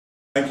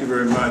Thank you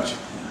very much.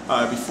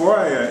 Before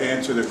I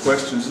answer the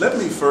questions, let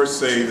me first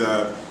say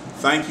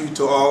thank you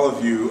to all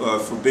of you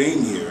for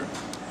being here.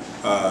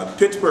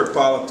 Pittsburgh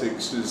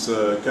politics is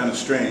kind of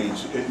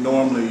strange. It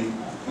normally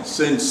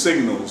sends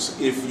signals.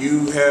 If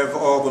you have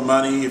all the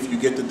money, if you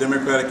get the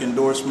Democratic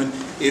endorsement,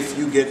 if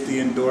you get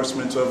the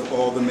endorsements of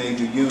all the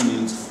major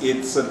unions,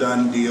 it's a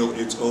done deal,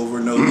 it's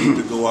over, no need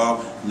to go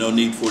out, no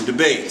need for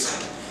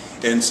debates.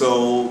 And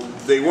so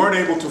they weren't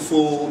able to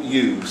fool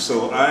you.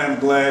 So I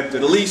am glad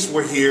that at least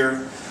we're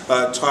here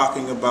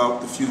talking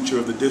about the future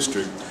of the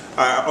district.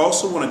 I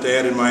also wanted to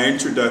add in my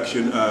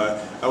introduction,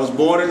 I was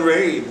born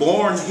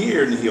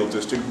here in the Hill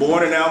District,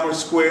 born in Almer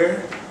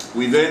Square.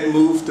 We then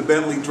moved to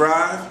Brentley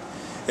Drive,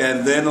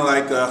 and then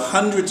like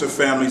hundreds of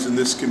families in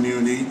this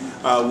community,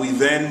 we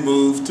then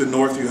moved to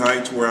Northview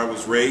Heights where I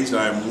was raised.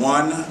 I am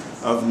one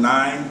of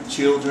 9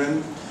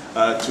 children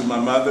to my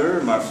mother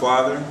and my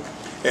father.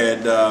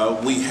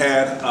 And we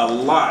had a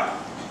lot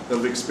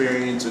of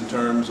experience in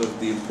terms of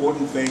the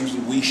important things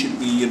that we should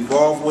be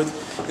involved with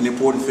and the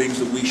important things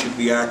that we should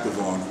be active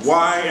on.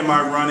 Why am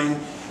I running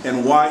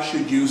and why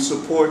should you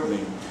support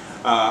me?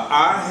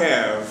 I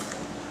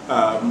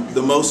have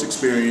the most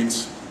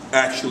experience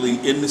actually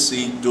in the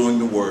seat doing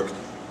the work.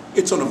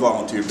 It's on a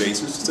volunteer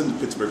basis. It's in the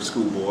Pittsburgh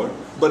School Board,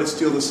 but it's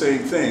still the same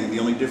thing. The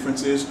only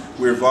difference is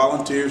we're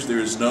volunteers. There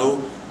is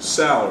no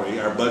salary.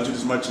 Our budget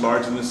is much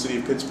larger than the city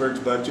of Pittsburgh's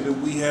budget,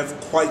 and we have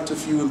quite a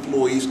few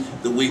employees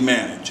that we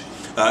manage.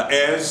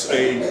 As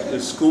a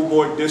school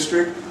board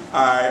district,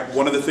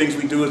 one of the things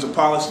we do as a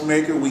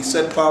policymaker, we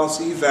set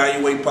policy,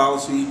 evaluate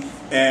policy,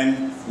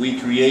 and we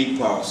create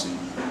policy.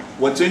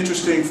 What's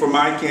interesting for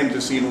my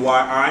candidacy and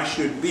why I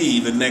should be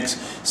the next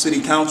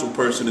city council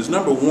person is,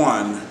 number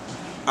one,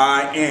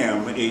 I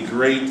am a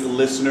great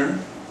listener.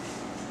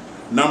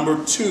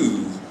 Number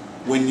 2,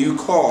 when you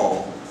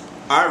call,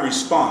 I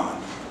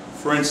respond.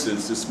 For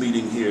instance, this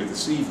meeting here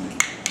this evening.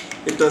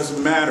 It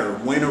doesn't matter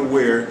when or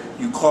where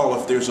you call.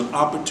 If there's an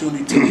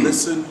opportunity to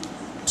listen,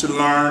 to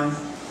learn,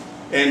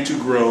 and to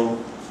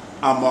grow,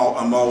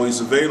 I'm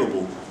always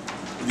available.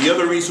 The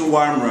other reason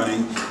why I'm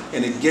running,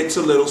 and it gets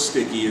a little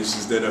sticky,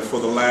 is that for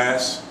the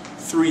last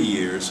 3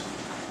 years,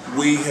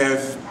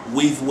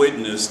 we've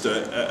witnessed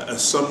a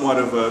somewhat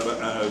of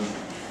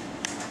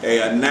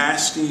a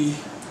nasty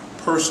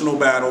personal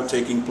battle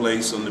taking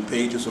place on the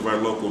pages of our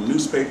local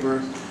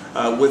newspaper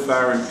with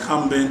our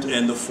incumbent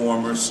and the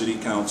former city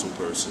council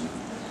person.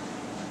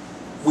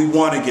 We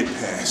want to get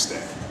past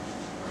that.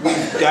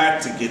 We've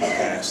got to get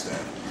past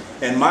that.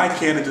 And my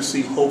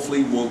candidacy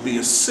hopefully will be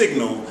a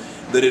signal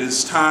that it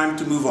is time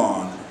to move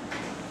on.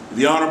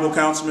 The Honorable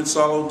Councilman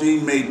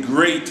Dean made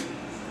great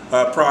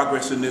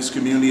progress in this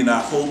community, and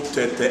I hope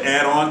to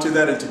add on to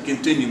that and to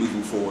continue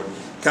moving forward.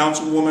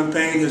 Councilwoman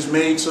Payne has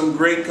made some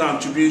great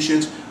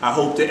contributions. I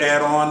hope to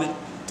add on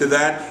to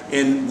that,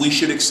 and we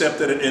should accept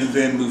that and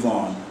then move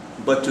on.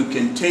 But to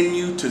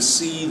continue to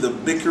see the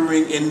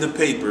bickering in the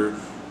paper,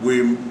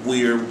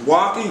 we're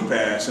walking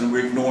past and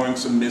we're ignoring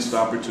some missed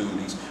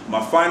opportunities.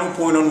 My final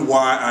point on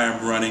why I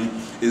am running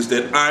is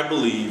that I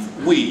believe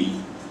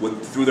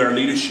through our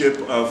leadership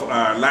of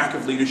our lack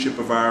of leadership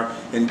of our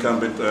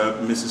incumbent,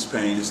 Mrs.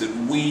 Payne, is that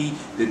we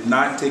did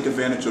not take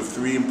advantage of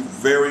 3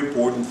 very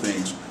important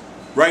things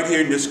right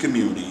here in this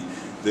community.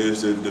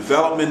 There's the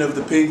development of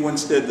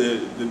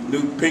the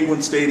new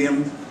Penguin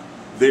Stadium.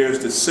 There's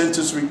the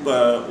Census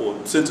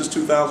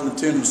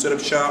 2010 who set up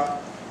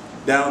shop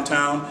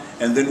downtown,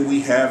 and then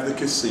we have the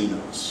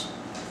casinos.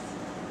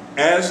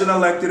 As an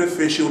elected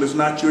official, it's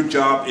not your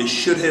job, it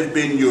should have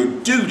been your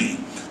duty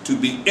to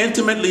be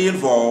intimately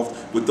involved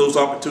with those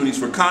opportunities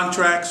for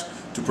contracts,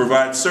 to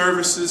provide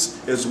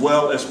services, as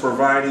well as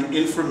providing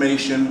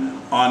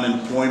information on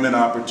employment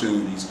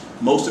opportunities.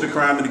 Most of the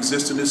crime that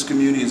exists in this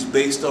community is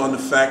based on the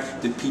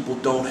fact that people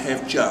don't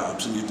have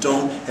jobs and you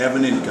don't have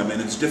an income,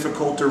 and it's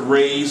difficult to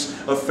raise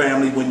a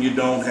family when you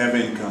don't have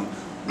income.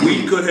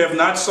 We could have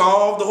not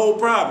solved the whole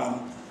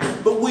problem,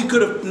 but we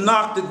could have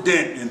knocked a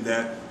dent in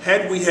that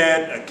had we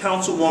had a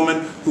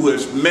councilwoman who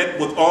has met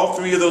with all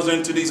 3 of those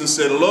entities and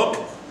said, look,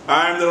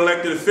 I'm the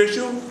elected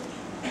official,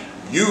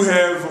 you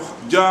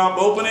have job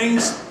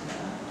openings,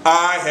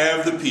 I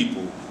have the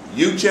people.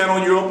 You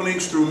channel your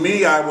openings through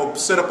me, I will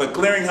set up a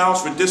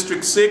clearinghouse for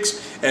District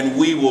 6 and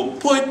we will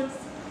put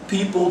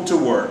people to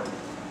work.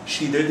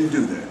 She didn't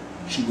do that.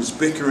 She was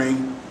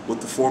bickering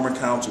with the former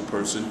council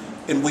person,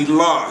 and we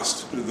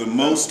lost. The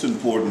most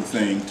important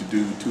thing to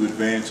do to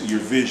advance your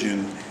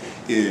vision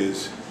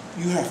is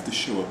you have to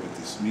show up at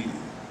this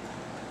meeting.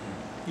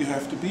 You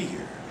have to be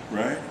here,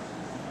 right?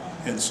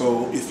 And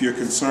so if you're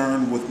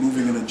concerned with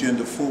moving an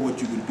agenda forward,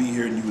 you would be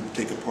here and you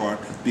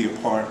would be a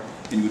part,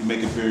 and you would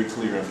make it very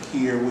clear I'm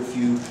here with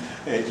you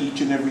at each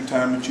and every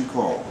time that you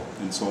call.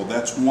 And so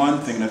that's one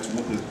thing, that's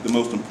the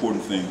most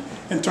important thing.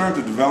 In terms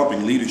of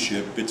developing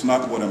leadership, it's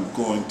not what I'm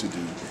going to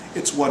do.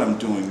 It's what I'm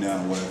doing now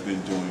and what I've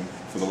been doing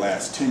for the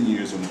last 10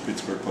 years on the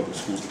Pittsburgh Public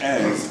Schools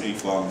as a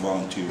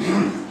volunteer.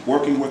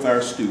 Working with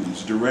our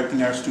students,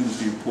 directing our students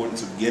the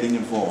importance of getting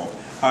involved.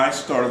 I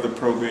started the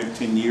program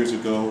 10 years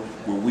ago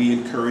where we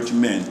encourage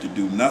men to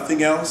do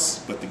nothing else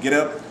but to get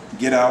up,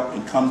 get out,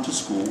 and come to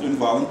school and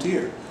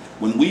volunteer.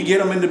 When we get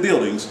them into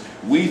buildings,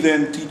 we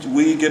then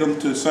get them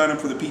to sign up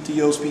for the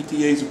PTOs,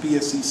 PTAs, and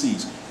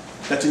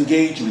PSCCs. That's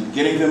engagement,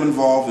 getting them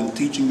involved and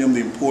teaching them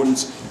the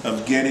importance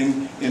of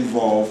getting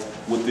involved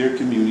with their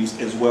communities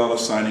as well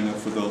as signing up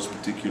for those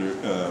particular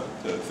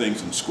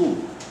things in school.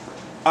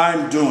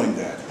 I'm doing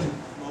that. The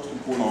most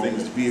important thing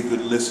is to be a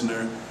good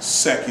listener.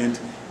 Second,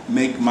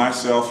 make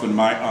myself and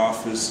my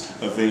office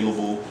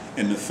available.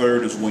 And the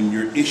third is when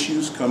your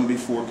issues come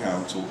before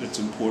council, it's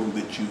important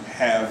that you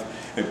have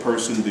a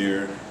person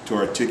there to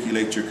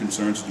articulate your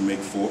concerns, to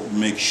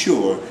make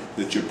sure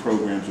that your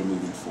programs are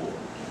moving forward.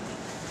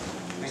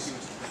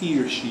 He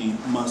or she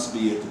must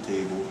be at the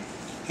table.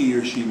 He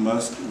or she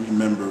must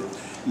remember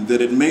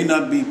that it may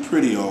not be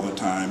pretty all the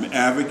time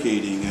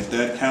advocating at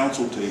that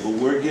council table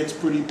where it gets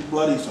pretty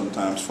bloody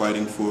sometimes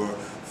fighting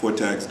for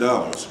tax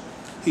dollars.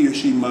 He or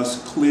she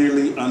must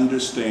clearly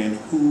understand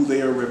who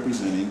they are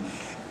representing,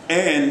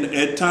 and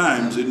at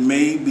times it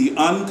may be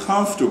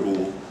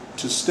uncomfortable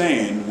to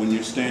stand when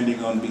you're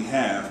standing on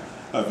behalf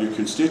of your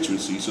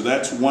constituency. So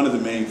that's one of the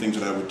main things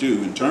that I would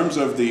do. In terms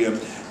of the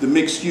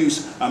mixed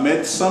use, I'm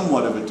at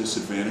somewhat of a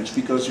disadvantage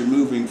because you're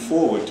moving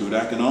forward to it.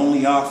 I can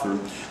only offer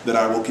that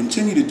I will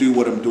continue to do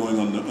what I'm doing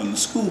on the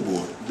school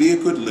board. Be a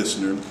good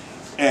listener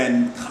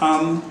and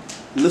come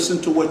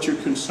listen to what your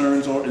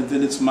concerns are, and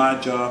then it's my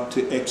job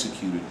to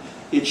execute it.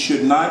 It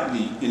should not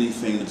be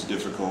anything that's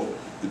difficult.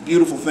 The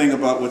beautiful thing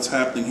about what's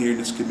happening here in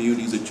this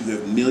community is that you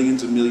have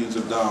millions and millions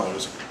of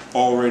dollars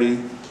already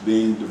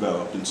being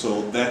developed. And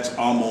so that's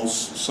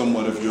almost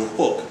somewhat of your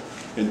hook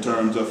in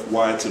terms of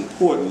why it's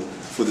important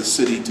for the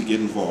city to get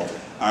involved.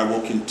 I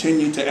will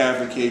continue to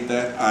advocate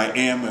that. I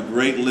am a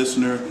great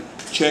listener.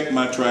 Check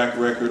my track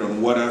record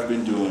on what I've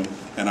been doing,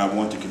 and I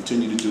want to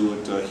continue to do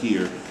it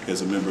here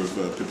as a member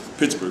of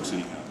Pittsburgh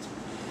City Council.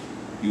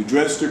 You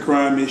address the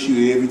crime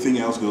issue, everything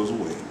else goes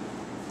away.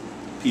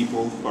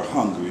 People are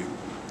hungry.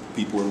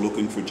 People are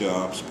looking for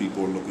jobs.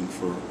 People are looking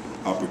for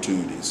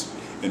opportunities.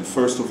 And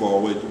first of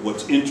all,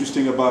 what's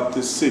interesting about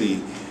this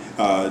city,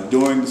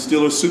 during the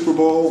Steelers Super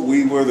Bowl,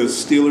 we were the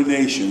Steeler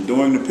Nation.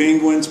 During the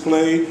Penguins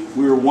play,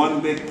 we were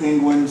one big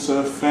Penguins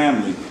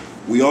family.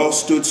 We all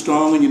stood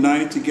strong and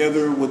united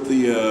together with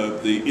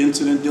the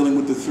incident dealing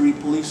with the 3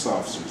 police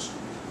officers.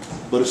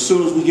 But as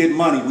soon as we get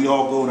money, we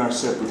all go in our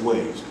separate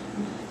ways.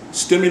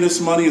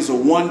 Stimulus money is a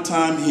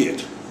one-time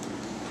hit.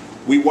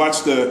 We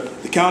watched the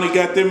county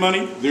got their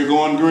money, they're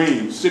going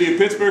green. City of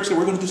Pittsburgh said,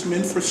 we're going to do some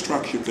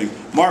infrastructure thing.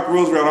 Mark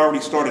Roosevelt already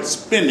started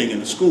spending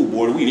in the school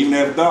board. We didn't even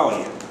have $1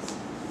 yet.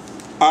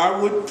 I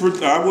would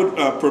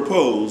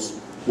propose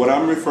what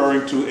I'm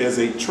referring to as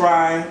a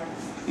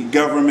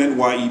tri-government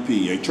YEP,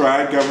 a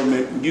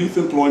tri-government youth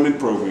employment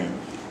program.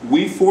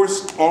 We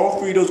forced all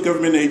 3 of those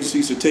government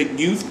agencies to take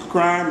youth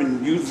crime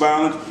and youth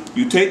violence.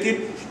 You take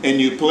it and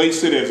you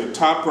place it as a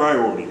top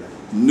priority.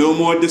 No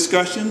more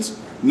discussions.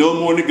 No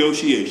more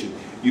negotiation.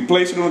 You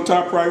place it on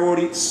top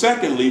priority.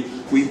 Secondly,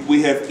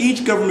 we have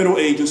each governmental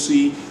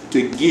agency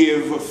to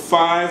give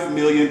 $5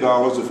 million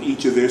of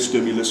each of their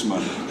stimulus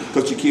money,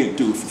 because you can't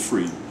do it for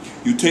free.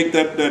 You take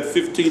that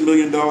 $15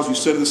 million, you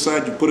set it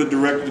aside, you put it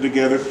directly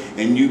together,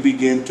 and you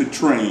begin to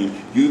train.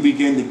 You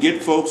begin to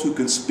get folks who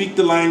can speak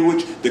the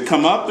language to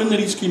come up into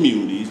these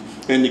communities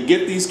and to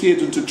get these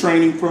kids into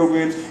training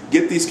programs,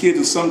 get these kids,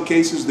 in some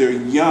cases, their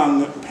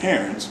young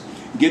parents,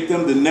 get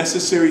them the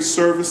necessary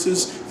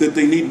services that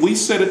they need. We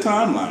set a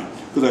timeline,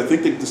 because I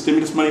think that the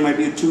stimulus money might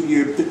be a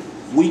 2-year.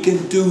 We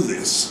can do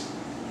this.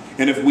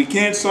 And if we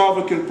can't solve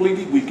it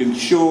completely, we can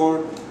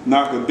sure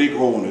knock a big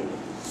hole in it.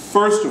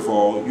 First of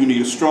all, you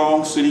need a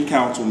strong city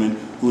councilman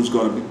who's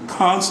going to be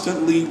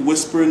constantly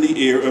whisper in the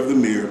ear of the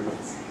mayor,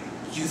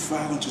 youth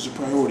violence is a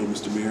priority,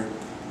 Mr. Mayor.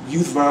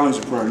 Youth violence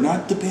is a priority,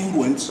 not the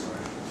Penguins,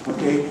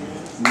 okay?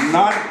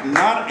 Not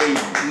a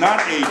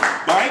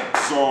bike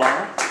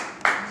czar.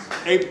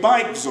 A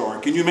bike czar.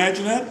 Can you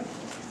imagine that?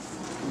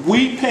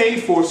 We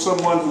pay for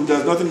someone who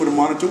does nothing but a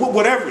monitor,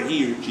 whatever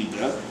he or she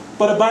does,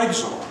 but a bike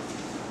czar.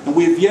 And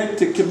we have yet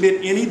to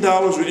commit any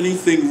dollars or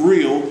anything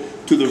real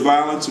to the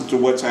violence and to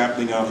what's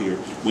happening out here.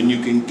 When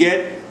you can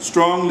get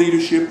strong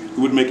leadership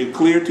who would make it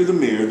clear to the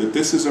mayor that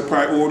this is a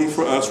priority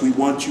for us, we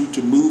want you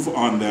to move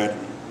on that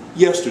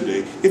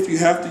yesterday. If you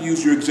have to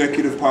use your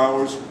executive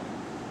powers,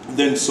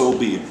 then so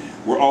be it.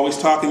 We're always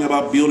talking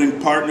about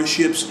building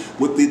partnerships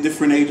with the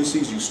different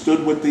agencies. You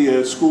stood with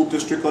the school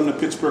district on the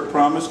Pittsburgh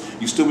Promise.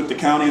 You stood with the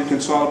county in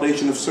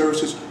consolidation of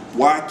services.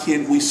 Why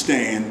can't we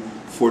stand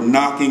for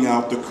knocking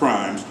out the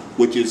crimes,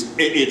 which is,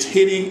 it's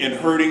hitting and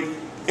hurting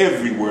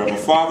everywhere. I'm a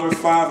father of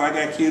 5. I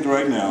got kids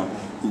right now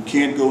who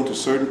can't go into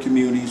certain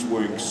communities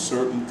wearing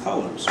certain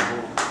colors.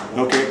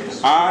 Okay?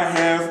 I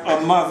have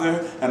a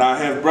mother and I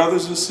have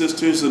brothers and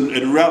sisters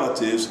and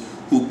relatives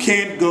who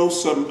can't go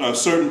a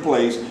certain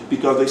place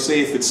because they say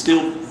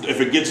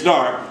if it gets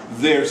dark,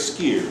 they're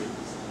scared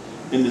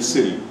in the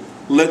city.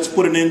 Let's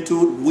put an end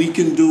to it. We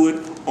can do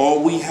it.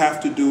 All we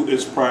have to do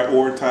is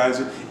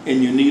prioritize it,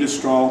 and you need a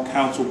strong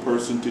council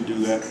person to do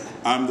that.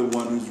 I'm the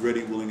one who's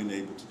ready, willing, and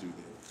able to do that.